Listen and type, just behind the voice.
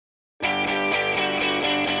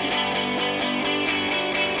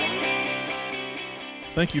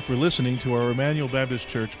Thank you for listening to our Emmanuel Baptist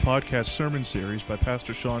Church podcast sermon series by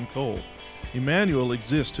Pastor Sean Cole. Emmanuel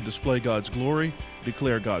exists to display God's glory,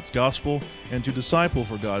 declare God's gospel, and to disciple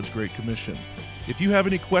for God's Great Commission. If you have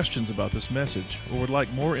any questions about this message or would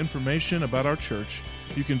like more information about our church,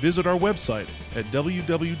 you can visit our website at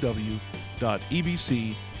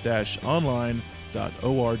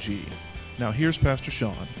www.ebc-online.org. Now here's Pastor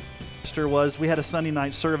Sean. We had a Sunday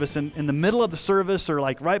night service, and in the middle of the service, or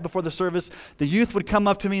like right before the service, the youth would come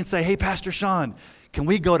up to me and say, "Hey, Pastor Sean, can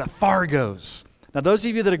we go to Fargo's?" Now, those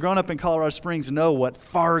of you that have grown up in Colorado Springs know what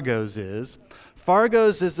Fargo's is.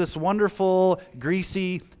 Fargo's is this wonderful,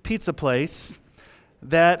 greasy pizza place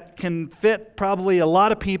that can fit probably a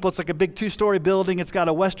lot of people. It's like a big 2-story building. It's got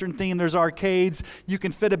a Western theme. There's arcades. You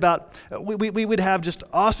can fit about, we would have just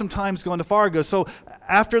awesome times going to Fargo's. So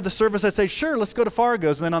after the service, I'd say, sure, let's go to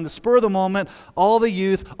Fargo's. And then on the spur of the moment, all the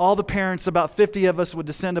youth, all the parents, about 50 of us would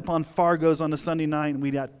descend upon Fargo's on a Sunday night, and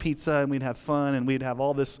we'd have pizza, and we'd have fun, and we'd have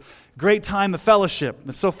all this great time of fellowship.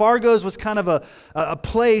 And so Fargo's was kind of a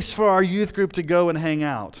place for our youth group to go and hang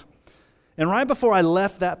out. And right before I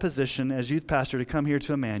left that position as youth pastor to come here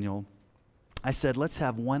to Emmanuel, I said, let's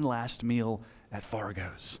have one last meal at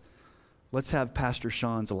Fargo's. Let's have Pastor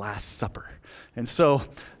Sean's Last Supper. And so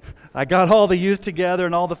I got all the youth together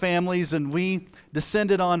and all the families, and we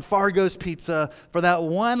descended on Fargo's Pizza for that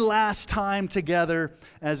one last time together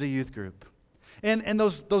as a youth group. And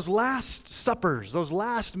those last suppers, those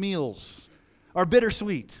last meals are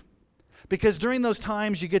bittersweet. Because during those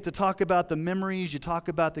times, you get to talk about the memories, you talk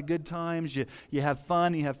about the good times, you have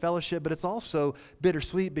fun, you have fellowship, but it's also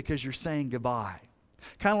bittersweet because you're saying goodbye.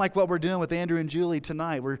 Kind of like what we're doing with Andrew and Julie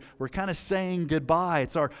tonight. We're kind of saying goodbye.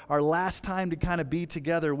 It's our last time to kind of be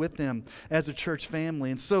together with them as a church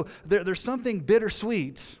family. And so there's something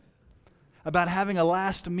bittersweet about having a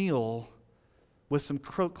last meal with some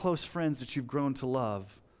close friends that you've grown to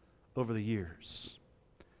love over the years.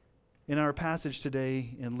 In our passage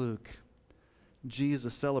today in Luke,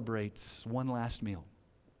 Jesus celebrates one last meal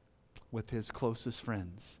with his closest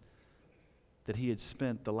friends that he had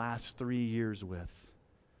spent the last 3 years with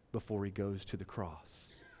before he goes to the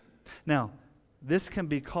cross. Now, this can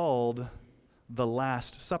be called the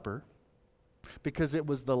Last Supper because it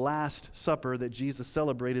was the Last Supper that Jesus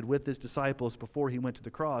celebrated with his disciples before he went to the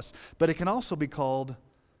cross. But it can also be called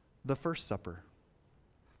the First Supper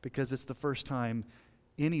because it's the first time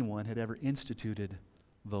anyone had ever instituted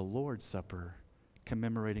the Lord's Supper,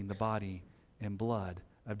 commemorating the body and blood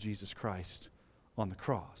of Jesus Christ on the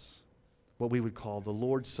cross. What we would call the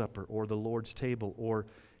Lord's Supper or the Lord's table or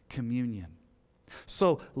communion.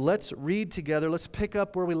 So let's read together. Let's pick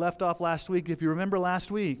up where we left off last week. If you remember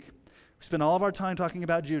last week, we spent all of our time talking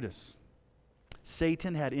about Judas.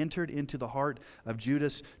 Satan had entered into the heart of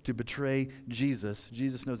Judas to betray Jesus.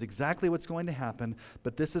 Jesus knows exactly what's going to happen,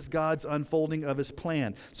 but this is God's unfolding of his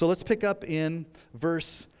plan. So let's pick up in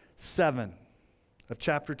verse 7 of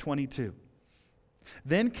chapter 22.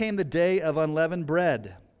 Then came the day of unleavened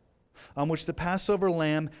bread, on which the Passover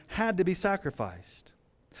lamb had to be sacrificed.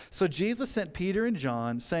 So Jesus sent Peter and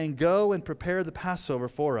John, saying, "Go and prepare the Passover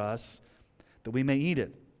for us, that we may eat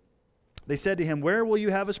it." They said to him, "Where will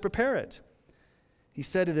you have us prepare it?" He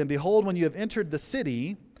said to them, "Behold, when you have entered the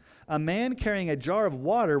city, a man carrying a jar of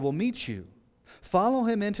water will meet you. Follow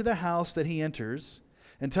him into the house that he enters,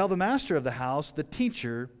 and tell the master of the house, the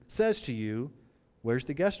teacher says to you, 'Where's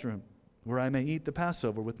the guest room, where I may eat the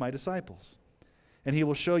Passover with my disciples?' And he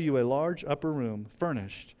will show you a large upper room,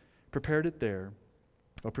 furnished. Prepare it there.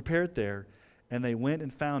 And they went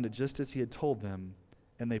and found it just as he had told them,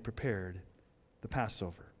 and they prepared the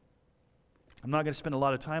Passover." I'm not going to spend a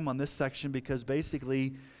lot of time on this section because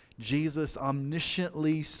basically Jesus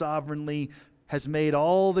omnisciently, sovereignly has made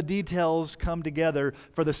all the details come together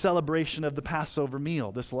for the celebration of the Passover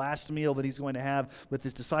meal, this last meal that he's going to have with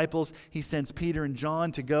his disciples. He sends Peter and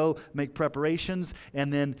John to go make preparations,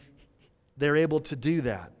 and then they're able to do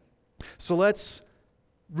that. So let's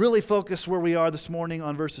really focus where we are this morning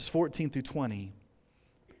on verses 14 through 20,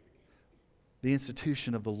 the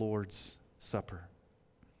institution of the Lord's Supper.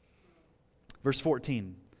 Verse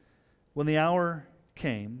 14, when the hour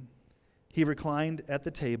came, he reclined at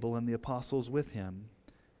the table and the apostles with him.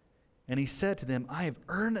 And he said to them, "I have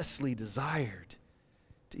earnestly desired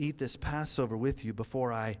to eat this Passover with you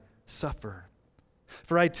before I suffer.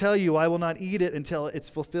 For I tell you, I will not eat it until it's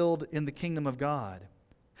fulfilled in the kingdom of God."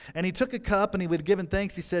 And he took a cup, and he would have given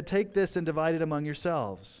thanks. He said, "Take this and divide it among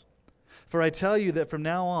yourselves. For I tell you that from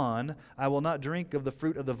now on I will not drink of the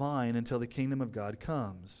fruit of the vine until the kingdom of God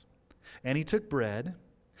comes." And he took bread,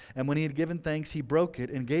 and when he had given thanks, he broke it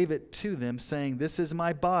and gave it to them, saying, "This is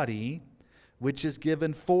my body, which is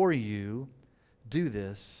given for you. Do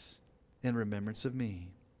this in remembrance of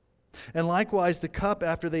me. And likewise the cup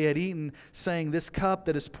after they had eaten, saying, This cup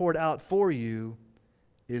that is poured out for you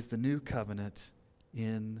is the new covenant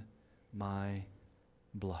in my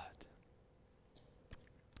blood.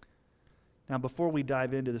 Now, before we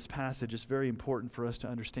dive into this passage, it's very important for us to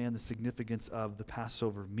understand the significance of the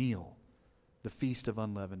Passover meal, the Feast of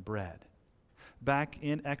Unleavened Bread. Back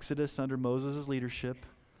in Exodus under Moses' leadership,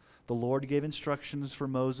 the Lord gave instructions for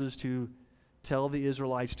Moses to tell the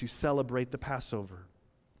Israelites to celebrate the Passover.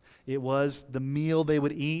 It was the meal they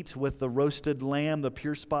would eat with the roasted lamb, the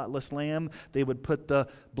pure spotless lamb. They would put the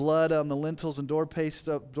blood on the lintels and doorpost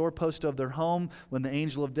of their home. When the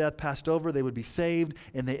angel of death passed over, they would be saved,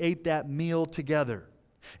 and they ate that meal together.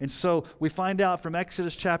 And so we find out from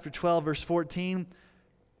Exodus chapter 12, verse 14,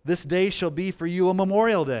 this day shall be for you a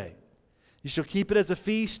memorial day. You shall keep it as a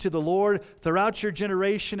feast to the Lord throughout your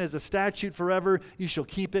generation, as a statute forever. You shall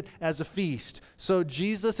keep it as a feast. So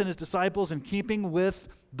Jesus and his disciples, in keeping with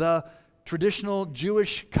the traditional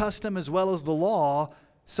Jewish custom as well as the law,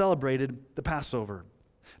 celebrated the Passover.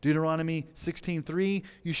 Deuteronomy 16:3,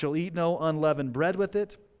 you shall eat no unleavened bread with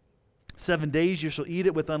it. 7 days you shall eat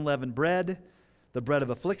it with unleavened bread, the bread of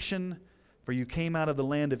affliction, for you came out of the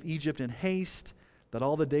land of Egypt in haste, that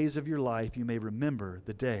all the days of your life you may remember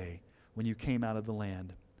the day when you came out of the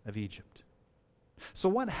land of Egypt. So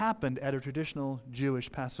what happened at a traditional Jewish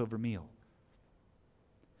Passover meal?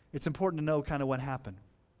 It's important to know kind of what happened.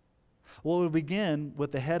 Well, it would begin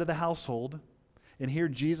with the head of the household, and here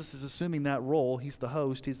Jesus is assuming that role. He's the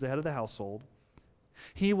host, he's the head of the household.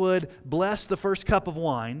 He would bless the first cup of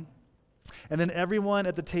wine, and then everyone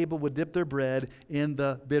at the table would dip their bread in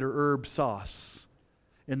the bitter herb sauce,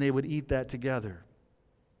 and they would eat that together.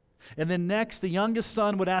 And then next, the youngest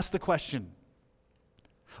son would ask the question,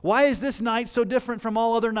 why is this night so different from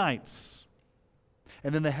all other nights?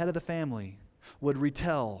 And then the head of the family would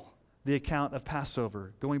retell the account of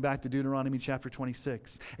Passover, going back to Deuteronomy chapter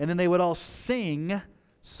 26. And then they would all sing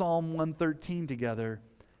Psalm 113 together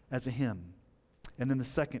as a hymn. And then the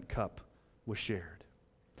second cup was shared.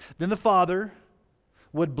 Then the father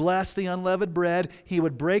would bless the unleavened bread. He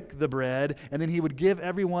would break the bread, and then he would give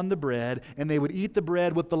everyone the bread, and they would eat the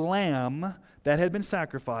bread with the lamb that had been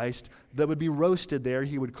sacrificed that would be roasted there.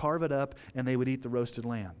 He would carve it up, and they would eat the roasted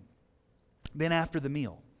lamb. Then after the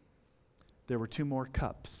meal, there were 2 more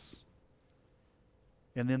cups,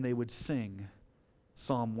 and then they would sing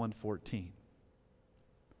Psalm 114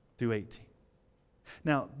 through 18.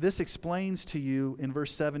 Now, this explains to you in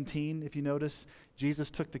verse 17, if you notice,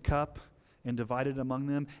 Jesus took the cup and divided it among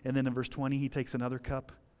them. And then in verse 20, he takes another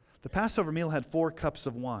cup. The Passover meal had 4 cups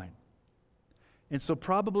of wine. And so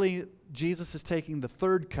probably Jesus is taking the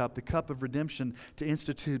third cup, the cup of redemption, to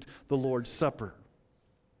institute the Lord's Supper.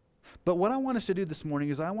 But what I want us to do this morning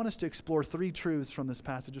is I want us to explore 3 truths from this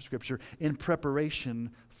passage of Scripture in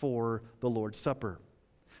preparation for the Lord's Supper.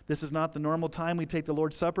 This is not the normal time we take the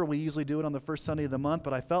Lord's Supper. We usually do it on the first Sunday of the month,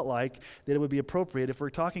 but I felt like that it would be appropriate if we're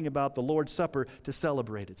talking about the Lord's Supper to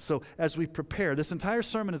celebrate it. So as we prepare, this entire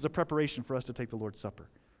sermon is a preparation for us to take the Lord's Supper.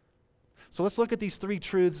 So let's look at these 3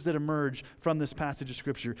 truths that emerge from this passage of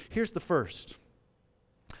Scripture. Here's the first.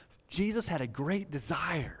 Jesus had a great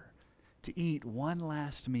desire to eat one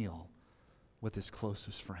last meal with his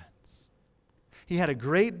closest friends. He had a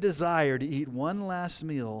great desire to eat one last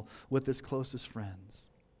meal with his closest friends.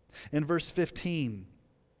 In verse 15,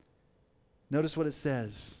 notice what it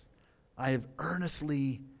says. I have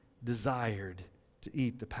earnestly desired to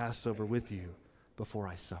eat the Passover with you before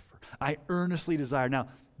I suffer. I earnestly desire. Now,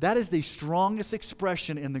 that is the strongest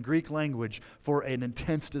expression in the Greek language for an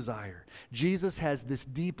intense desire. Jesus has this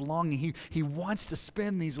deep longing. He wants to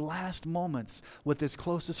spend these last moments with his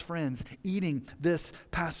closest friends eating this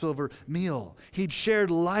Passover meal. He'd shared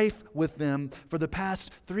life with them for the past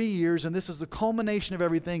 3 years, and this is the culmination of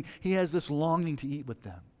everything. He has this longing to eat with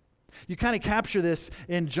them. You kind of capture this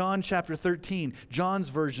in John chapter 13, John's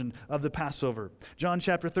version of the Passover. John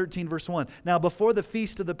chapter 13, verse 1. Now, before the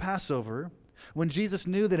feast of the Passover, when Jesus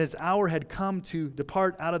knew that his hour had come to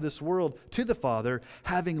depart out of this world to the Father,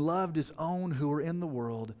 having loved his own who were in the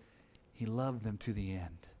world, he loved them to the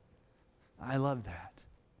end. I love that.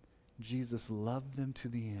 Jesus loved them to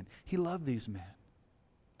the end. He loved these men.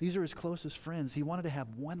 These are his closest friends. He wanted to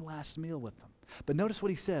have one last meal with them. But notice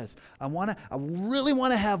what he says. I really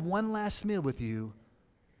want to have one last meal with you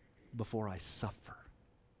before I suffer.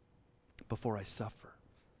 Before I suffer.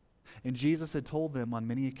 And Jesus had told them on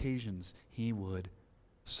many occasions he would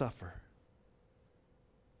suffer.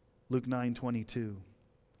 Luke 9:22.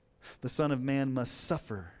 The Son of Man must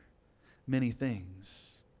suffer many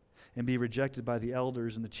things and be rejected by the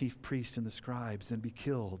elders and the chief priests and the scribes and be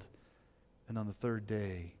killed and on the third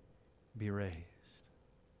day be raised.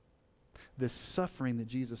 This suffering that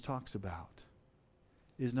Jesus talks about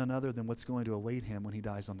is none other than what's going to await him when he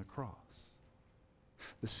dies on the cross.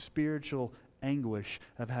 The spiritual anguish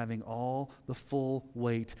of having all the full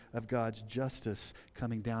weight of God's justice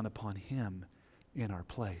coming down upon him in our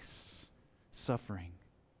place, suffering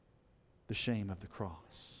the shame of the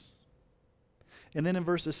cross. And then in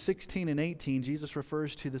verses 16 and 18, Jesus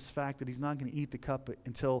refers to this fact that he's not going to eat the cup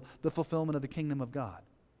until the fulfillment of the kingdom of God.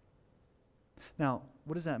 Now,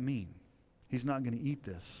 what does that mean? He's not going to eat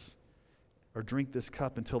this or drink this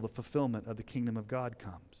cup until the fulfillment of the kingdom of God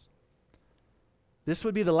comes. This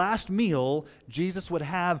would be the last meal Jesus would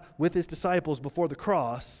have with his disciples before the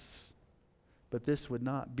cross, but this would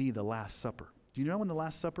not be the Last Supper. Do you know when the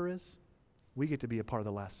Last Supper is? We get to be a part of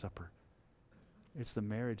the Last Supper. It's the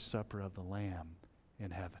marriage supper of the Lamb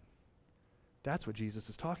in heaven. That's what Jesus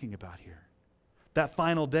is talking about here. That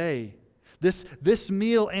final day. This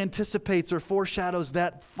meal anticipates or foreshadows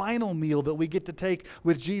that final meal that we get to take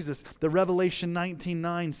with Jesus. The Revelation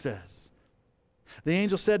 19:9 says, "The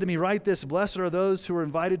angel said to me, write this, blessed are those who are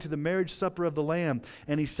invited to the marriage supper of the Lamb.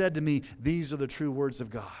 And he said to me, these are the true words of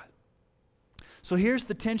God." So here's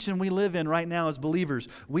the tension we live in right now as believers.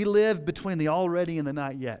 We live between the already and the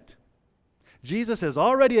not yet. Jesus has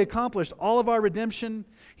already accomplished all of our redemption.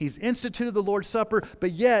 He's instituted the Lord's Supper,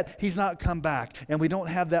 but yet he's not come back. And we don't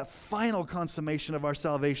have that final consummation of our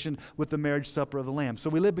salvation with the marriage supper of the Lamb.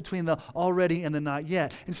 So we live between the already and the not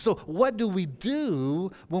yet. And so what do we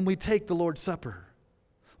do when we take the Lord's Supper?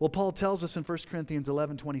 Well, Paul tells us in 1 Corinthians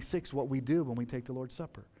 11:26 what we do when we take the Lord's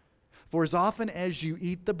Supper. "For as often as you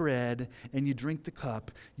eat the bread and you drink the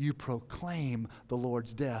cup, you proclaim the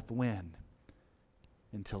Lord's death." When?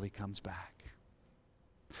 Until he comes back.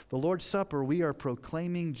 The Lord's Supper, we are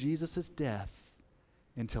proclaiming Jesus' death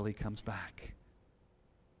until he comes back.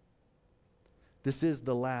 This is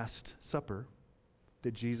the Last Supper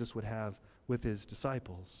that Jesus would have with his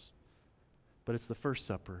disciples. But it's the first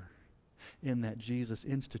supper in that Jesus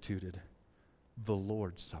instituted the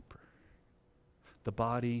Lord's Supper, the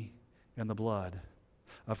body and the blood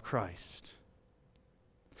of Christ.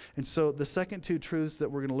 And so the second two truths that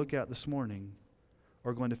we're going to look at this morning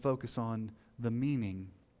are going to focus on the meaning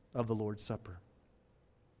of the Lord's Supper.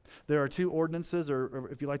 There are two ordinances, or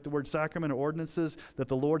if you like the word sacrament, or ordinances that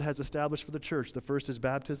the Lord has established for the church. The first is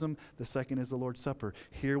baptism. The second is the Lord's Supper.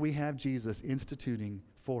 Here we have Jesus instituting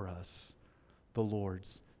for us the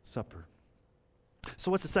Lord's Supper.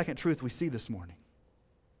 So what's the second truth we see this morning?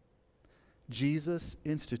 Jesus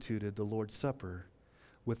instituted the Lord's Supper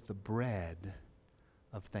with the bread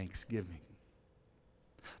of thanksgiving.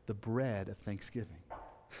 The bread of thanksgiving.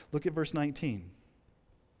 Look at verse 19.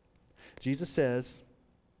 Jesus says,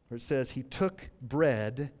 or it says, he took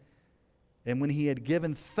bread, and when he had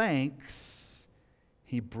given thanks,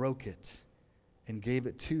 he broke it and gave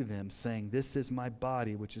it to them, saying, "This is my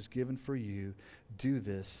body, which is given for you. Do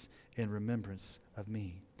this in remembrance of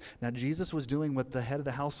me." Now, Jesus was doing what the head of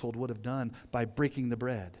the household would have done by breaking the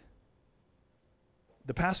bread.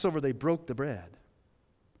 The Passover, they broke the bread.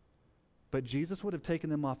 But Jesus would have taken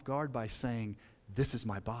them off guard by saying, "This is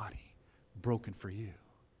my body, broken for you."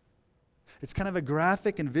 It's kind of a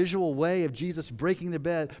graphic and visual way of Jesus breaking the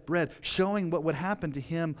bread, showing what would happen to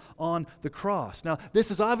him on the cross. Now, this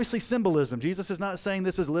is obviously symbolism. Jesus is not saying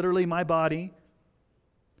this is literally my body.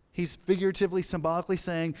 He's figuratively, symbolically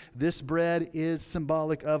saying, this bread is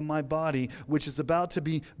symbolic of my body, which is about to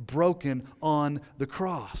be broken on the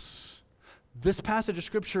cross. This passage of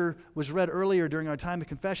Scripture was read earlier during our time of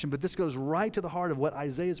confession, but this goes right to the heart of what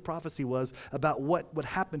Isaiah's prophecy was about what would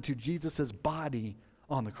happen to Jesus' body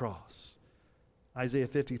on the cross. Isaiah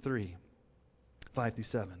 53,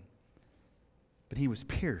 5-7. "But he was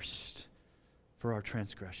pierced for our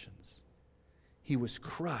transgressions. He was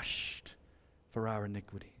crushed for our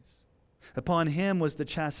iniquities. Upon him was the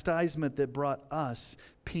chastisement that brought us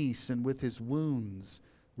peace, and with his wounds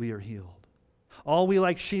we are healed. All we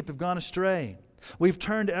like sheep have gone astray. We've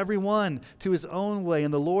turned every one to his own way,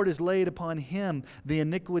 and the Lord has laid upon him the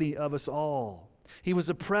iniquity of us all. He was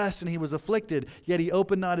oppressed and he was afflicted, yet he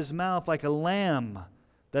opened not his mouth. Like a lamb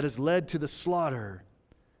that is led to the slaughter,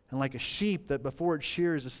 and like a sheep that before its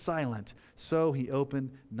shears is silent, so he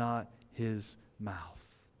opened not his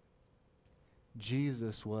mouth."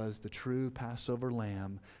 Jesus was the true Passover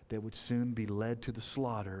lamb that would soon be led to the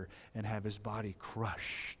slaughter and have his body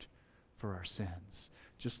crushed for our sins,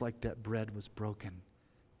 just like that bread was broken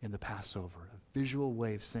in the Passover. A visual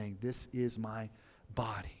way of saying, this is my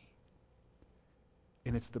body.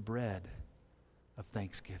 And it's the bread of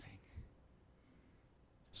thanksgiving.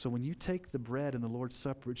 So when you take the bread in the Lord's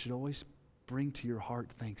Supper, it should always bring to your heart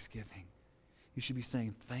thanksgiving. You should be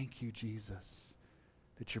saying, thank you, Jesus,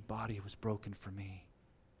 that your body was broken for me.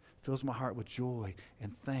 It fills my heart with joy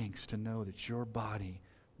and thanks to know that your body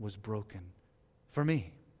was broken for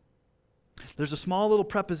me. There's a small little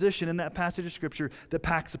preposition in that passage of Scripture that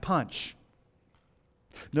packs a punch.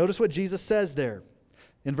 Notice what Jesus says there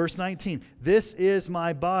in verse 19. This is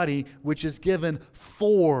my body which is given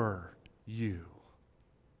for you.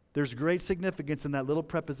 There's great significance in that little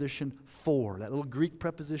preposition for, that little Greek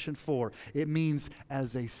preposition for. It means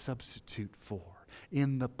as a substitute for,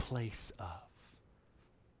 in the place of.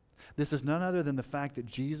 This is none other than the fact that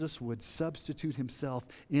Jesus would substitute himself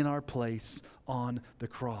in our place on the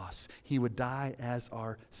cross. He would die as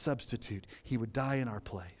our substitute. He would die in our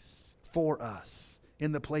place, for us,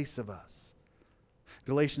 in the place of us.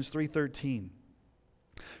 Galatians 3:13.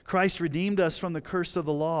 Christ redeemed us from the curse of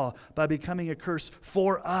the law by becoming a curse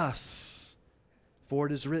for us. For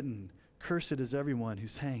it is written, cursed is everyone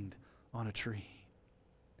who's hanged on a tree.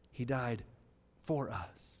 He died for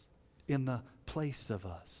us, in the place of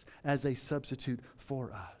us, as a substitute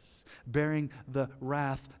for us, bearing the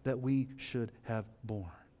wrath that we should have borne.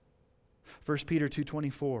 1 Peter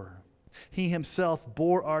 2:24. He himself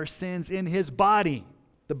bore our sins in his body,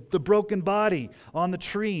 the broken body on the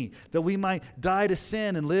tree, that we might die to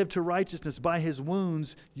sin and live to righteousness. By his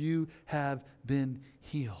wounds you have been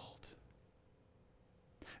healed.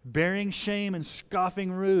 Bearing shame and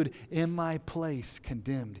scoffing rude, in my place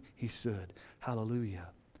condemned he stood. Hallelujah,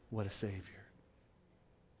 what a Savior.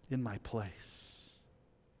 In my place.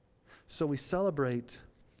 So we celebrate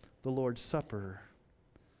the Lord's Supper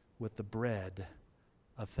with the bread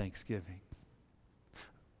of thanksgiving,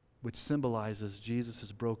 which symbolizes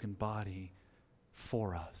Jesus' broken body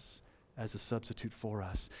for us, as a substitute for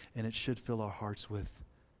us. And it should fill our hearts with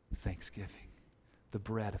thanksgiving, the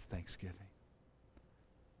bread of thanksgiving.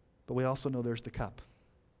 But we also know there's the cup.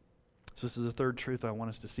 So this is the third truth I want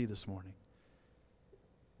us to see this morning.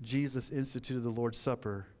 Jesus instituted the Lord's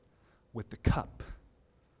Supper with the cup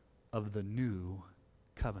of the new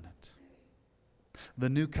covenant. The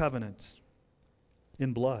new covenant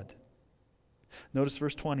in blood. Notice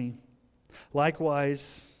verse 20.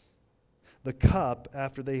 Likewise, the cup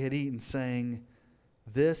after they had eaten, saying,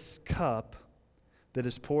 this cup that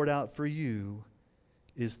is poured out for you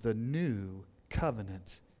is the new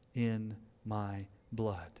covenant in my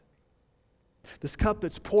blood. This cup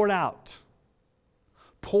that's poured out.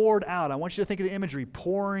 Poured out. I want you to think of the imagery,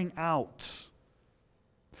 pouring out.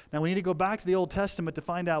 Now we need to go back to the Old Testament to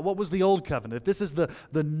find out what was the Old Covenant. If this is the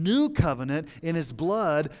new covenant in his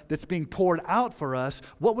blood that's being poured out for us,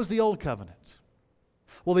 what was the Old Covenant?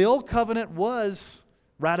 Well, the Old Covenant was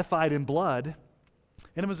ratified in blood,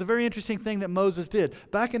 and it was a very interesting thing that Moses did.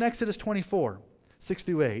 Back in Exodus 24,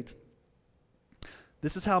 6-8,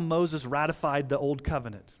 this is how Moses ratified the Old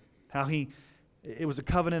Covenant. It was a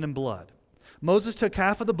covenant in blood. Moses took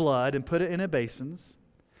half of the blood and put it in a basins,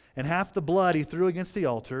 and half the blood he threw against the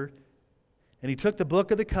altar. And he took the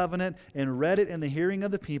book of the covenant and read it in the hearing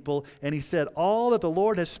of the people. And he said, all that the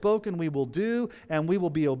Lord has spoken we will do, and we will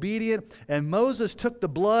be obedient. And Moses took the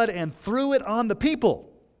blood and threw it on the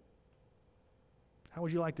people. How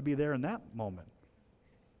would you like to be there in that moment?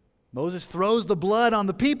 Moses throws the blood on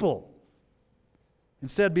the people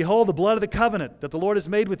and said, behold, the blood of the covenant that the Lord has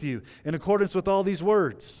made with you in accordance with all these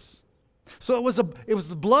words. So it was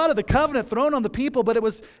the blood of the covenant thrown on the people, but it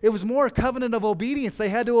was more a covenant of obedience. They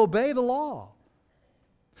had to obey the law.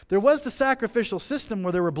 There was the sacrificial system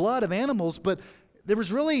where there were blood of animals, but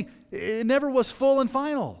it never was full and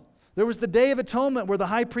final. There was the Day of Atonement where the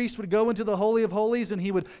high priest would go into the Holy of Holies and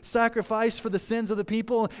he would sacrifice for the sins of the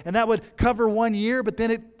people, and that would cover 1 year, but then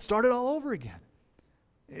it started all over again.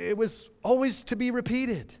 It was always to be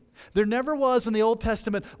repeated. There never was in the Old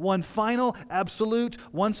Testament one final, absolute,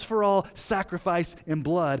 once-for-all sacrifice in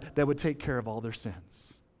blood that would take care of all their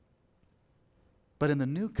sins. But in the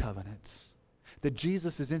new covenant that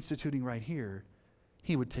Jesus is instituting right here,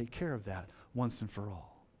 he would take care of that once and for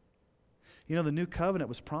all. You know, the new covenant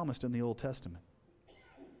was promised in the Old Testament.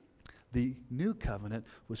 The new covenant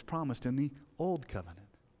was promised in the Old Covenant.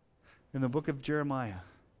 In the book of Jeremiah,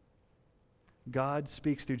 God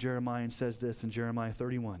speaks through Jeremiah and says this in Jeremiah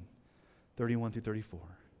 31 through 34.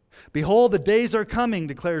 Behold, the days are coming,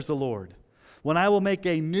 declares the Lord, when I will make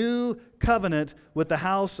a new covenant with the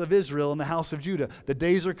house of Israel and the house of Judah. The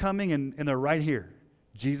days are coming, and they're right here.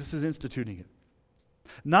 Jesus is instituting it.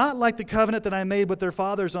 Not like the covenant that I made with their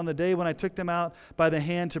fathers on the day when I took them out by the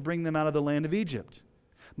hand to bring them out of the land of Egypt.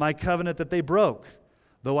 My covenant that they broke,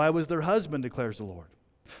 though I was their husband, declares the Lord.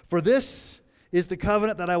 For this is the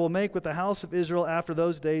covenant that I will make with the house of Israel after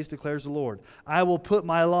those days, declares the Lord. I will put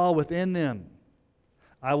my law within them.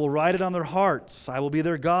 I will write it on their hearts. I will be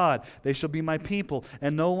their God. They shall be my people.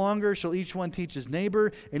 And no longer shall each one teach his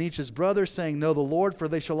neighbor and each his brother, saying, Know the Lord, for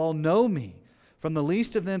they shall all know me. From the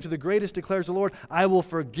least of them to the greatest, declares the Lord, I will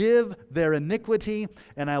forgive their iniquity,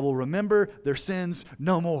 and I will remember their sins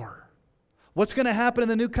no more. What's going to happen in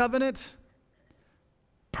the new covenant?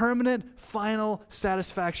 Permanent, final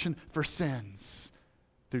satisfaction for sins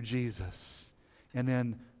through Jesus. And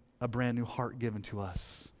then a brand new heart given to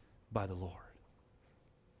us by the Lord.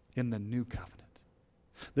 In the new covenant.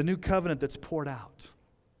 The new covenant that's poured out.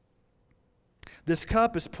 This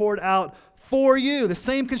cup is poured out for you. The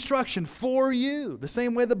same construction, for you. The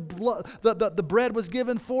same way the bread was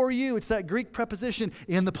given for you. It's that Greek preposition,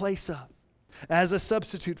 in the place of. As a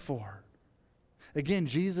substitute for. Again,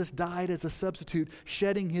 Jesus died as a substitute,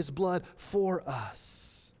 shedding his blood for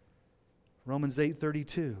us. Romans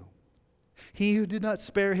 8:32. He who did not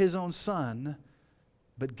spare his own son,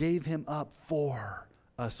 but gave him up for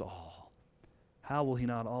us all, how will he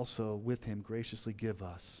not also with him graciously give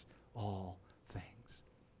us all things?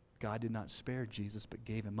 God did not spare Jesus, but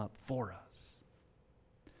gave him up for us.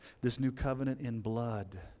 This new covenant in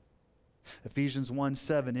blood. Ephesians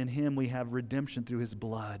 1:7, in him we have redemption through his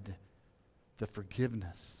blood, the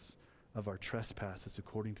forgiveness of our trespasses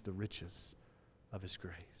according to the riches of his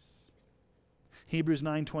grace. Hebrews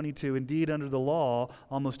 9:22, indeed under the law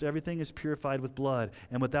almost everything is purified with blood,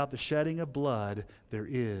 and without the shedding of blood there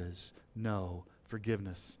is no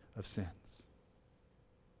forgiveness of sins.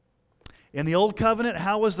 In the old covenant,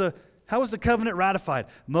 how was the covenant ratified?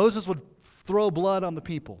 Moses would throw blood on the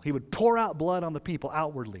people. He would pour out blood on the people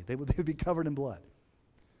outwardly. They would be covered in blood.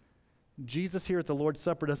 Jesus here at the Lord's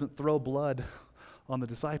Supper doesn't throw blood on the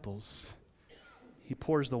disciples. He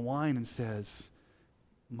pours the wine and says,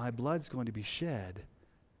 my blood's going to be shed,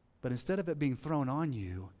 but instead of it being thrown on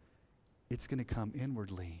you, it's going to come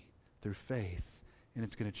inwardly through faith, and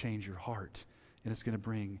it's going to change your heart, and it's going to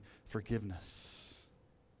bring forgiveness.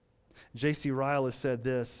 J.C. Ryle has said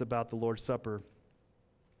this about the Lord's Supper.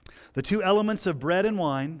 The two elements of bread and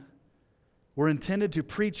wine were intended to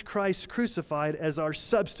preach Christ crucified as our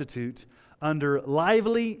substitute under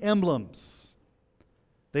lively emblems.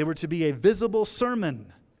 They were to be a visible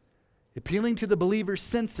sermon, appealing to the believer's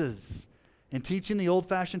senses and teaching the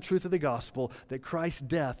old-fashioned truth of the gospel that Christ's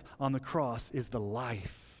death on the cross is the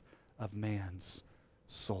life of man's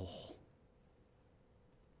soul.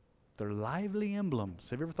 They're lively emblems.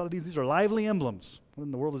 Have you ever thought of these? These are lively emblems. What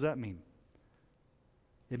in the world does that mean?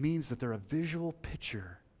 It means that they're a visual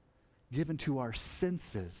picture given to our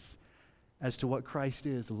senses as to what Christ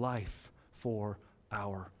is, life for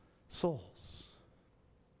our souls.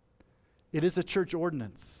 It is a church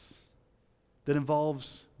ordinance that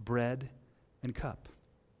involves bread and cup.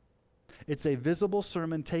 It's a visible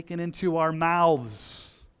sermon taken into our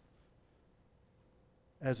mouths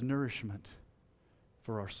as nourishment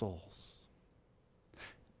for our souls.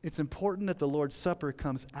 It's important that the Lord's Supper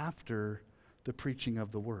comes after the preaching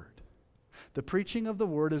of the Word. The preaching of the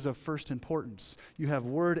Word is of first importance. You have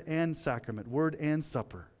Word and sacrament, Word and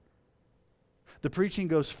supper. The preaching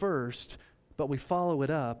goes first, but we follow it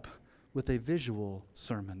up with a visual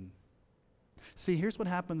sermon. See, here's what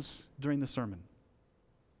happens during the sermon.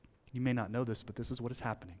 You may not know this, but this is what is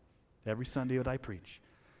happening every Sunday that I preach.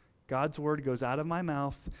 God's word goes out of my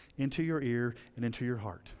mouth into your ear and into your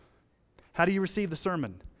heart. How do you receive the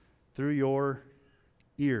sermon? Through your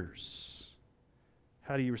ears.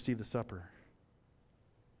 How do you receive the supper?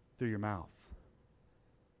 Through your mouth.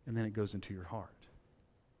 And then it goes into your heart.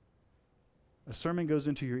 A sermon goes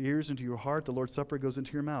into your ears, into your heart. The Lord's Supper goes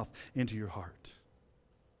into your mouth, into your heart.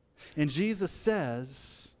 And Jesus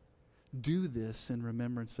says, do this in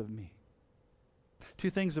remembrance of me.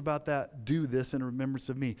 Two things about that, do this in remembrance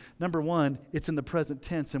of me. Number one, it's in the present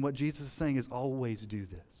tense, and what Jesus is saying is always do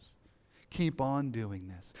this. Keep on doing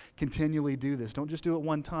this. Continually do this. Don't just do it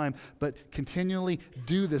one time, but continually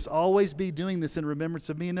do this. Always be doing this in remembrance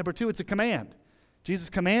of me. And number two, it's a command.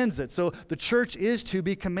 Jesus commands it. So the church is to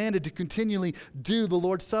be commanded to continually do the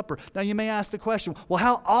Lord's Supper. Now you may ask the question, well,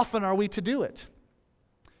 how often are we to do it?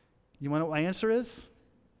 You want to know what my answer is?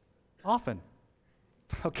 Often.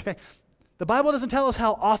 Okay. The Bible doesn't tell us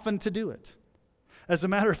how often to do it. As a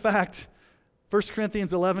matter of fact, 1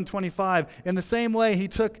 Corinthians 11:25, in the same way he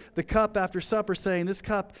took the cup after supper, saying, this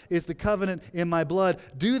cup is the covenant in my blood.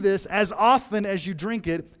 Do this as often as you drink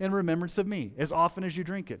it in remembrance of me. As often as you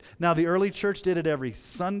drink it. Now, the early church did it every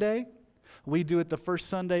Sunday. We do it the first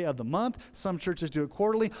Sunday of the month. Some churches do it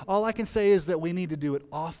quarterly. All I can say is that we need to do it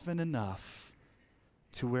often enough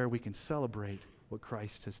to where we can celebrate what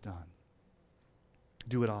Christ has done.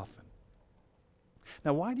 Do it often.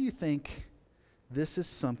 Now, why do you think this is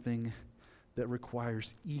something that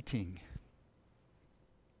requires eating.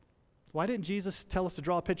 Why didn't Jesus tell us to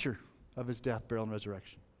draw a picture of his death, burial, and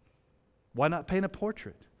resurrection? Why not paint a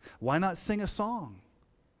portrait? Why not sing a song?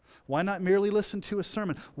 Why not merely listen to a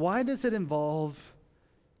sermon? Why does it involve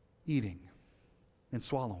eating and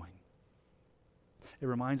swallowing? It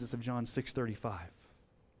reminds us of John 6:35.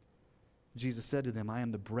 Jesus said to them, I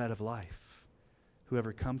am the bread of life.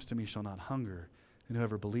 Whoever comes to me shall not hunger, and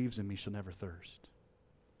whoever believes in me shall never thirst.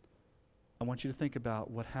 I want you to think about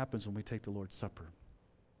what happens when we take the Lord's Supper.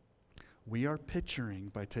 We are picturing,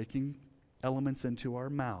 by taking elements into our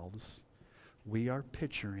mouths, we are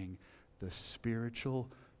picturing the spiritual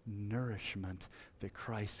nourishment that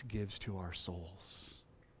Christ gives to our souls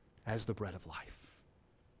as the bread of life.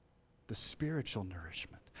 The spiritual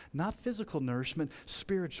nourishment. Not physical nourishment,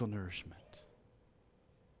 spiritual nourishment.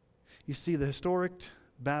 You see, the historic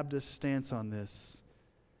Baptist stance on this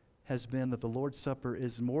has been that the Lord's Supper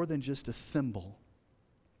is more than just a symbol,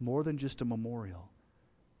 more than just a memorial.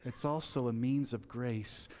 It's also a means of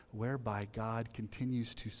grace whereby God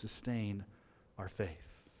continues to sustain our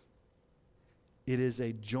faith. It is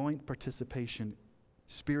a joint participation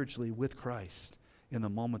spiritually with Christ in the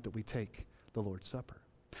moment that we take the Lord's Supper.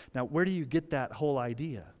 Now, where do you get that whole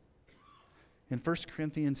idea? In 1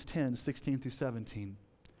 Corinthians 10, 16 through 17,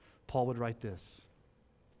 Paul would write this.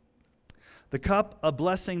 The cup of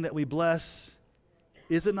blessing that we bless,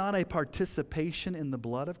 is it not a participation in the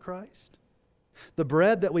blood of Christ? The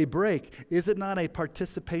bread that we break, is it not a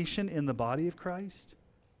participation in the body of Christ?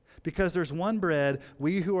 Because there's one bread,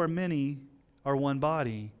 we who are many are one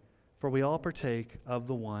body, for we all partake of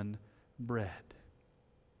the one bread.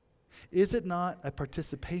 Is it not a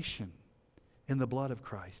participation in the blood of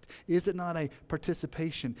Christ? Is it not a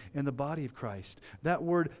participation in the body of Christ? That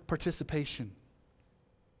word participation,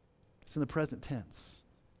 it's in the present tense.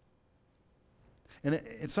 And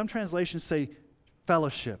some translations say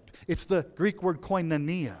fellowship. It's the Greek word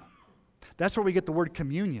koinonia. That's where we get the word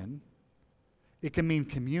communion. It can mean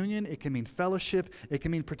communion, it can mean fellowship, it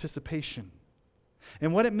can mean participation.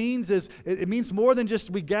 And what it means is, it means more than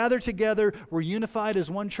just we gather together, we're unified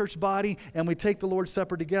as one church body, and we take the Lord's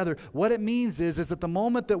Supper together. What it means is that the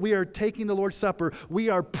moment that we are taking the Lord's Supper, we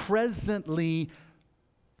are presently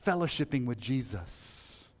fellowshipping with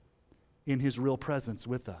Jesus in his real presence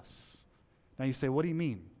with us. Now you say, what do you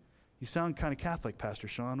mean? You sound kind of Catholic, Pastor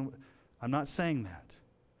Sean. I'm not saying that.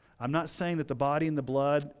 I'm not saying that the body and the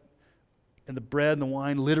blood and the bread and the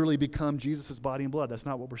wine literally become Jesus' body and blood. That's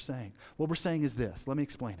not what we're saying. What we're saying is this. Let me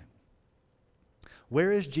explain it.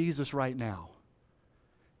 Where is Jesus right now?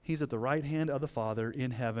 He's at the right hand of the Father in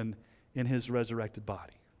heaven in his resurrected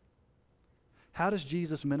body. How does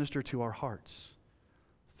Jesus minister to our hearts?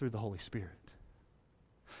 Through the Holy Spirit.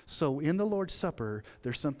 So in the Lord's Supper,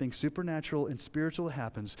 there's something supernatural and spiritual that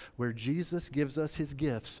happens where Jesus gives us his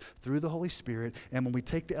gifts through the Holy Spirit, and when we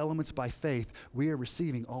take the elements by faith, we are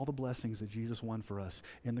receiving all the blessings that Jesus won for us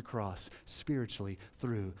in the cross spiritually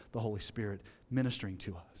through the Holy Spirit ministering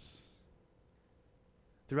to us.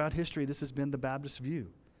 Throughout history, this has been the Baptist view.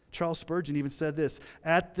 Charles Spurgeon even said this,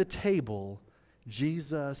 at the table,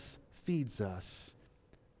 Jesus feeds us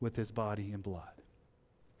with his body and blood.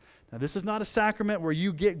 Now, this is not a sacrament where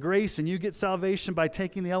you get grace and you get salvation by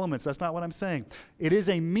taking the elements. That's not what I'm saying. It is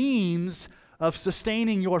a means of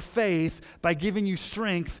sustaining your faith by giving you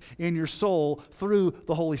strength in your soul through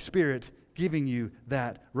the Holy Spirit, giving you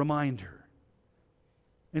that reminder.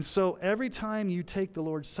 And so every time you take the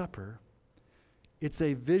Lord's Supper, it's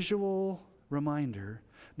a visual reminder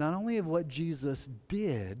not only of what Jesus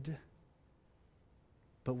did,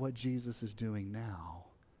 but what Jesus is doing now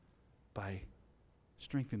by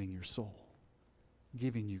strengthening your soul,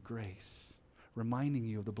 giving you grace, reminding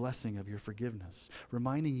you of the blessing of your forgiveness,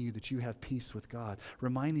 reminding you that you have peace with God,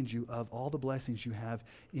 reminding you of all the blessings you have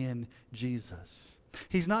in Jesus.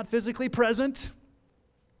 He's not physically present.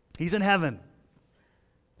 He's in heaven.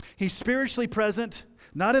 He's spiritually present,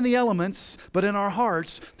 not in the elements, but in our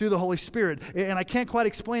hearts through the Holy Spirit. And I can't quite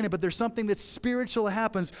explain it, but there's something that's spiritual that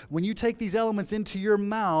happens when you take these elements into your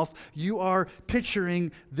mouth. You are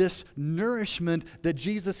picturing this nourishment that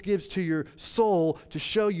Jesus gives to your soul to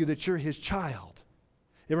show you that you're his child.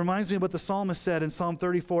 It reminds me of what the psalmist said in Psalm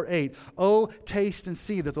 34:8. Oh, taste and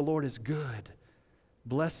see that the Lord is good.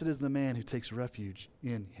 Blessed is the man who takes refuge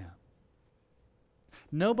in him.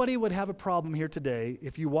 Nobody would have a problem here today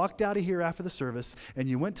if you walked out of here after the service and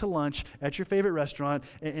you went to lunch at your favorite restaurant,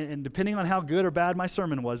 and depending on how good or bad my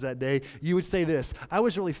sermon was that day, you would say this, I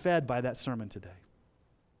was really fed by that sermon today.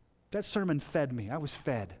 That sermon fed me. I was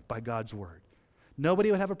fed by God's word.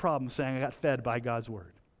 Nobody would have a problem saying I got fed by God's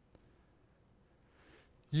word.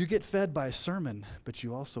 You get fed by a sermon, but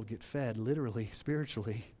you also get fed literally,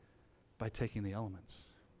 spiritually, by taking the elements.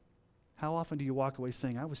 How often do you walk away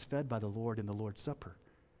saying, I was fed by the Lord in the Lord's Supper?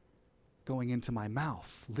 Going into my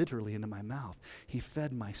mouth, literally into my mouth. He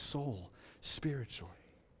fed my soul spiritually.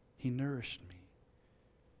 He nourished me.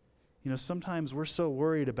 You know, sometimes we're so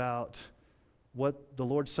worried about what the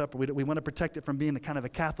Lord's Supper, we want to protect it from being a kind of a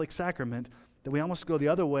Catholic sacrament, that we almost go the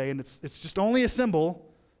other way, and it's just only a symbol.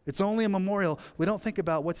 It's only a memorial. We don't think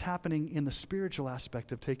about what's happening in the spiritual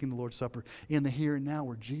aspect of taking the Lord's Supper in the here and now,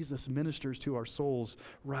 where Jesus ministers to our souls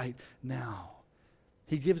right now.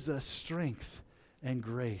 He gives us strength and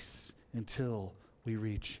grace until we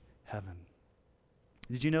reach heaven.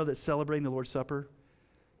 Did you know that celebrating the Lord's Supper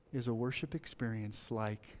is a worship experience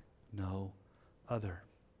like no other?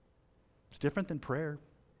 It's different than prayer.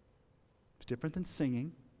 It's different than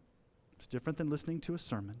singing. It's different than listening to a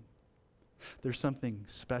sermon. There's something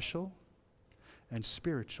special and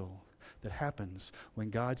spiritual that happens when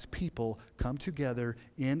God's people come together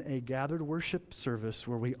in a gathered worship service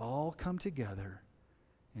where we all come together,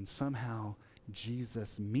 and somehow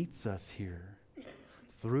Jesus meets us here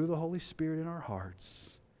through the Holy Spirit in our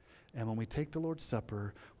hearts. And when we take the Lord's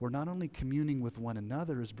Supper, we're not only communing with one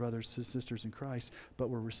another as brothers and sisters in Christ, but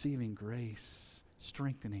we're receiving grace,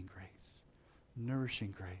 strengthening grace,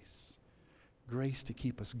 nourishing grace, grace to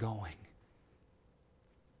keep us going,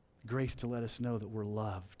 grace to let us know that we're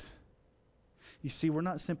loved. You see, we're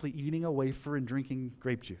not simply eating a wafer and drinking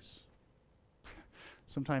grape juice.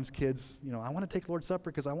 Sometimes kids, I want to take Lord's Supper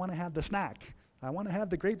because I want to have the snack. I want to have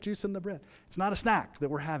the grape juice and the bread. It's not a snack that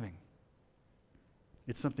we're having.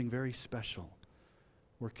 It's something very special.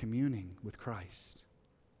 We're communing with Christ.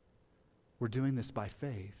 We're doing this by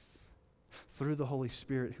faith through the Holy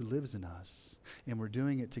Spirit who lives in us, and we're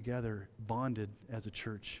doing it together, bonded as a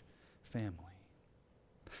church family.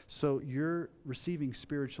 So you're receiving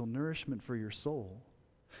spiritual nourishment for your soul,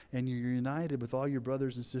 and you're united with all your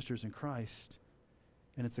brothers and sisters in Christ,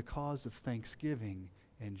 and it's a cause of thanksgiving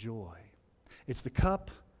and joy. It's the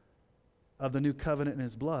cup of the new covenant in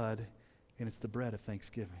his blood, and it's the bread of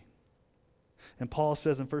thanksgiving. And Paul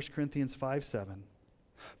says in 1 Corinthians 5:7,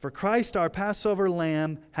 "For Christ our Passover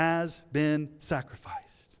lamb has been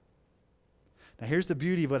sacrificed." Now here's the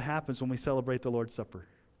beauty of what happens when we celebrate the Lord's Supper.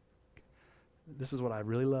 This is what I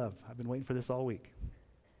really love. I've been waiting for this all week.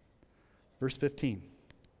 Verse 15.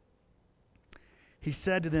 He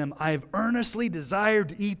said to them, "I have earnestly desired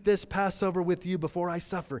to eat this Passover with you before I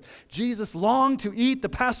suffer." Jesus longed to eat the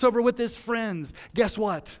Passover with his friends. Guess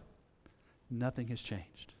what? Nothing has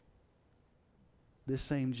changed. This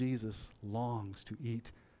same Jesus longs to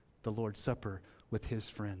eat the Lord's Supper with his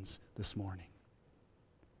friends this morning.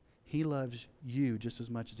 He loves you just as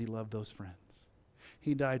much as he loved those friends.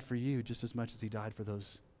 He died for you just as much as he died for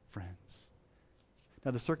those friends.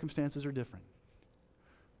 Now the circumstances are different.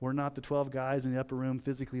 We're not the 12 guys in the upper room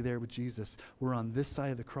physically there with Jesus. We're on this side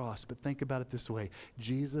of the cross. But think about it this way.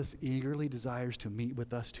 Jesus eagerly desires to meet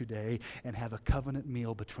with us today and have a covenant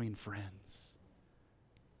meal between friends.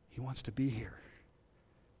 He wants to be here.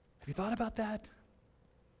 Have you thought about that?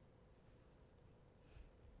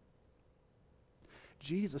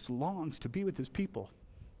 Jesus longs to be with his people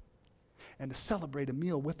and to celebrate a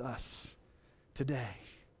meal with us today,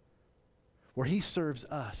 where he serves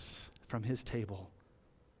us from his table.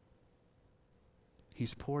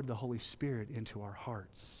 He's poured the Holy Spirit into our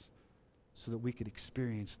hearts so that we could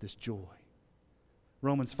experience this joy.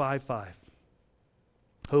 Romans 5:5.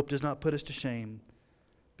 Hope does not put us to shame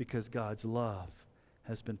because God's love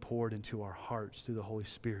has been poured into our hearts through the Holy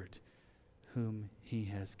Spirit whom he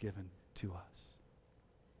has given to us.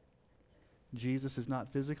 Jesus is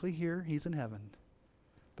not physically here, he's in heaven.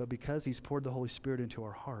 But because he's poured the Holy Spirit into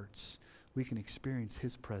our hearts, we can experience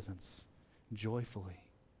his presence joyfully.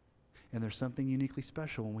 And there's something uniquely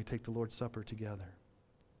special when we take the Lord's Supper together.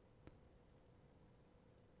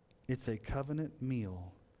 It's a covenant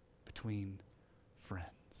meal between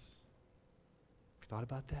friends. Have you thought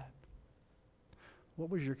about that? What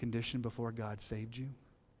was your condition before God saved you?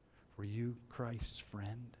 Were you Christ's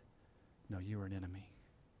friend? No, you were an enemy.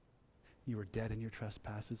 You were dead in your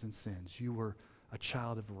trespasses and sins. You were a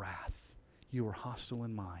child of wrath. You were hostile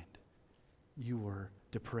in mind. You were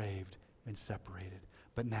depraved and separated.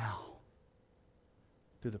 But now,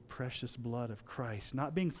 through the precious blood of Christ,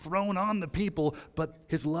 not being thrown on the people, but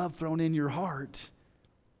his love thrown in your heart,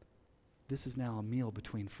 this is now a meal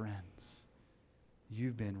between friends.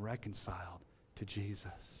 You've been reconciled to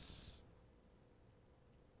Jesus.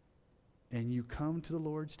 And you come to the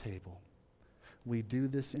Lord's table. We do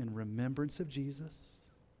this in remembrance of Jesus,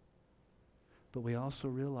 but we also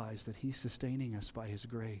realize that he's sustaining us by his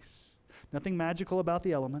grace. Nothing magical about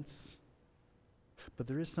the elements, but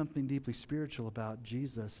there is something deeply spiritual about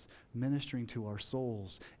Jesus ministering to our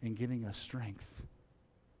souls and giving us strength.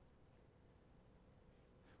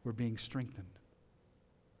 We're being strengthened.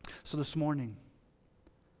 So this morning,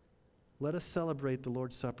 let us celebrate the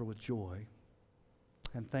Lord's Supper with joy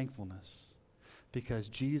and thankfulness, because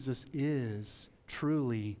Jesus is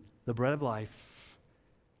truly the bread of life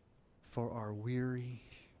for our weary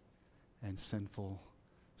and sinful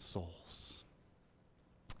souls.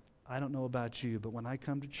 I don't know about you, but when I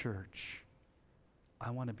come to church,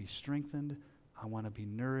 I want to be strengthened, I want to be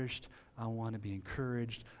nourished, I want to be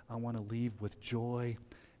encouraged, I want to leave with joy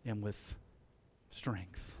and with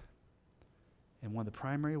strength. And one of the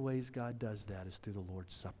primary ways God does that is through the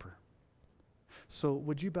Lord's Supper. So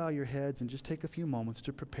would you bow your heads and just take a few moments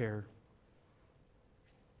to prepare?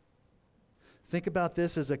 Think about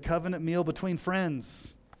this as a covenant meal between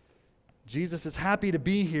friends. Jesus is happy to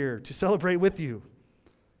be here to celebrate with you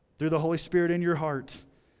through the Holy Spirit in your heart.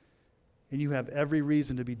 And you have every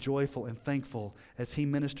reason to be joyful and thankful as He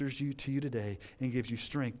ministers to you today and gives you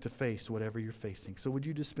strength to face whatever you're facing. So would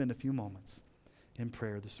you just spend a few moments in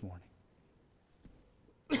prayer this morning?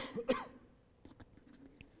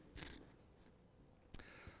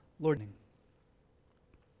 Lord,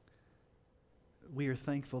 we are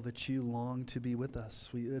thankful that you long to be with us.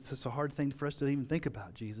 It's just a hard thing for us to even think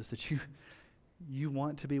about, Jesus, that you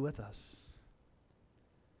want to be with us.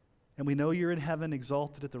 And we know you're in heaven,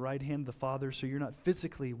 exalted at the right hand of the Father, so you're not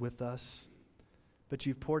physically with us, but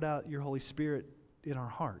you've poured out your Holy Spirit in our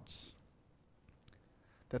hearts.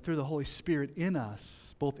 That through the Holy Spirit in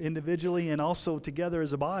us, both individually and also together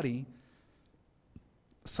as a body,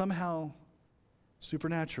 somehow,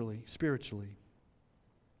 supernaturally, spiritually,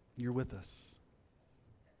 you're with us.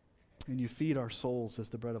 And you feed our souls as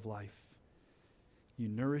the bread of life. You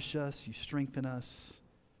nourish us, you strengthen us,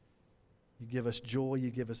 you give us joy, you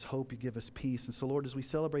give us hope, you give us peace. And so, Lord, as we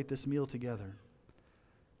celebrate this meal together,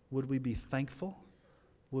 would we be thankful?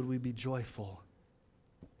 Would we be joyful?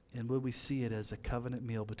 And would we see it as a covenant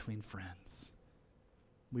meal between friends?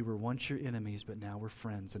 We were once your enemies, but now we're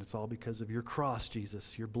friends. And it's all because of your cross,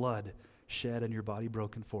 Jesus, your blood shed and your body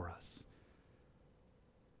broken for us.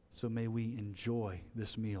 So may we enjoy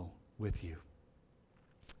this meal with you.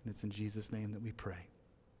 And it's in Jesus' name that we pray.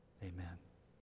 Amen.